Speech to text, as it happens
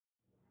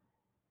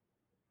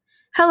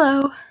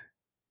Hello,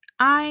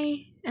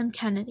 I am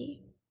Kennedy.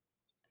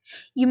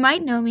 You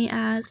might know me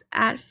as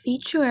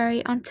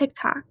 @Featuary on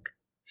TikTok,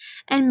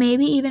 and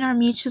maybe even are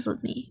mutuals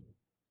with me.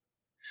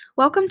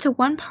 Welcome to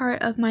one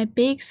part of my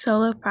big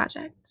solo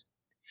project.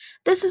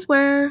 This is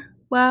where,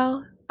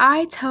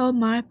 I tell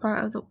my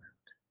part of the world.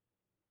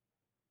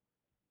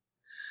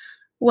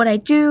 What I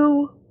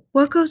do,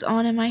 what goes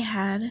on in my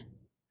head,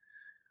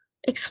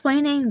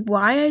 explaining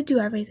why I do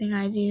everything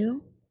I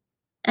do,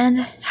 and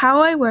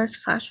how I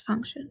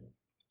work/function.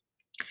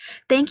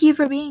 Thank you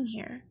for being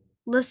here,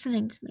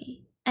 listening to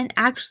me, and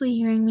actually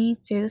hearing me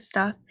through the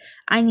stuff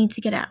I need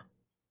to get out.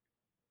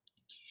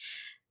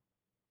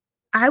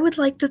 I would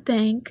like to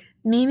thank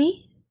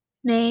Mimi,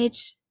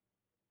 Mage,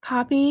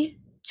 Poppy,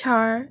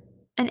 Char,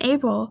 and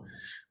April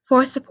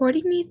for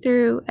supporting me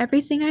through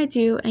everything I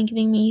do and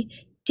giving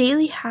me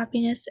daily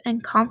happiness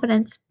and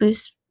confidence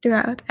boosts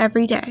throughout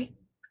every day.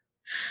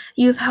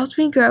 You have helped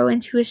me grow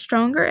into a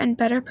stronger and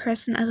better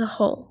person as a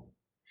whole.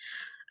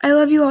 I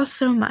love you all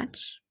so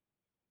much.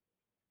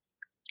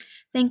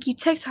 Thank you,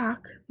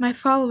 TikTok, my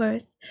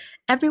followers,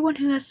 everyone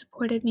who has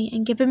supported me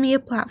and given me a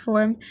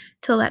platform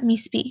to let me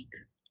speak.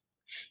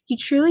 You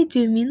truly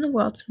do mean the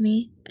world to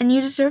me, and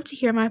you deserve to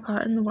hear my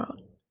part in the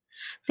world.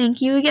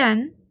 Thank you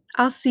again.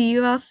 I'll see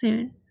you all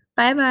soon.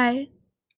 Bye bye.